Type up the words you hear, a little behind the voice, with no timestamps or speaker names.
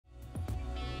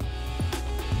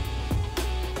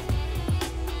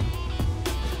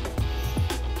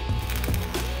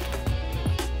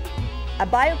A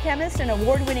biochemist and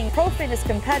award-winning pro fitness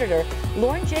competitor,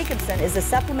 Lauren Jacobsen is a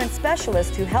supplement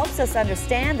specialist who helps us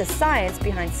understand the science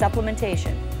behind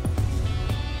supplementation.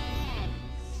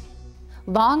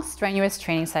 Long, strenuous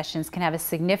training sessions can have a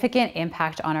significant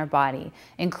impact on our body,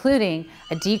 including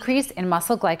a decrease in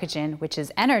muscle glycogen, which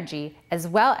is energy, as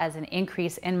well as an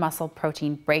increase in muscle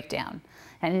protein breakdown.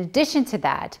 And in addition to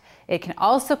that, it can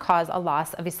also cause a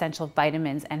loss of essential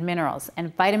vitamins and minerals.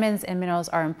 And vitamins and minerals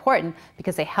are important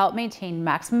because they help maintain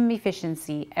maximum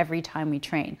efficiency every time we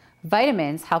train.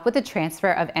 Vitamins help with the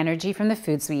transfer of energy from the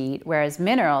foods we eat, whereas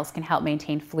minerals can help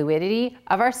maintain fluidity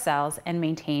of our cells and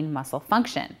maintain muscle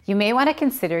function. You may want to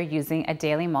consider using a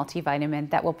daily multivitamin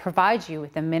that will provide you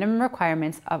with the minimum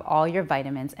requirements of all your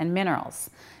vitamins and minerals.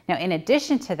 Now, in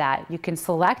addition to that, you can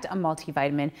select a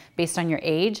multivitamin based on your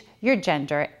age, your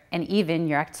gender, and even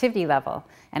your activity level.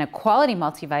 And a quality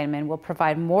multivitamin will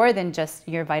provide more than just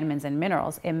your vitamins and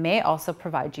minerals. It may also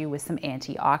provide you with some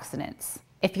antioxidants.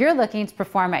 If you're looking to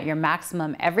perform at your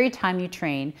maximum every time you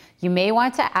train, you may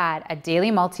want to add a daily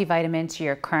multivitamin to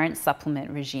your current supplement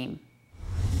regime.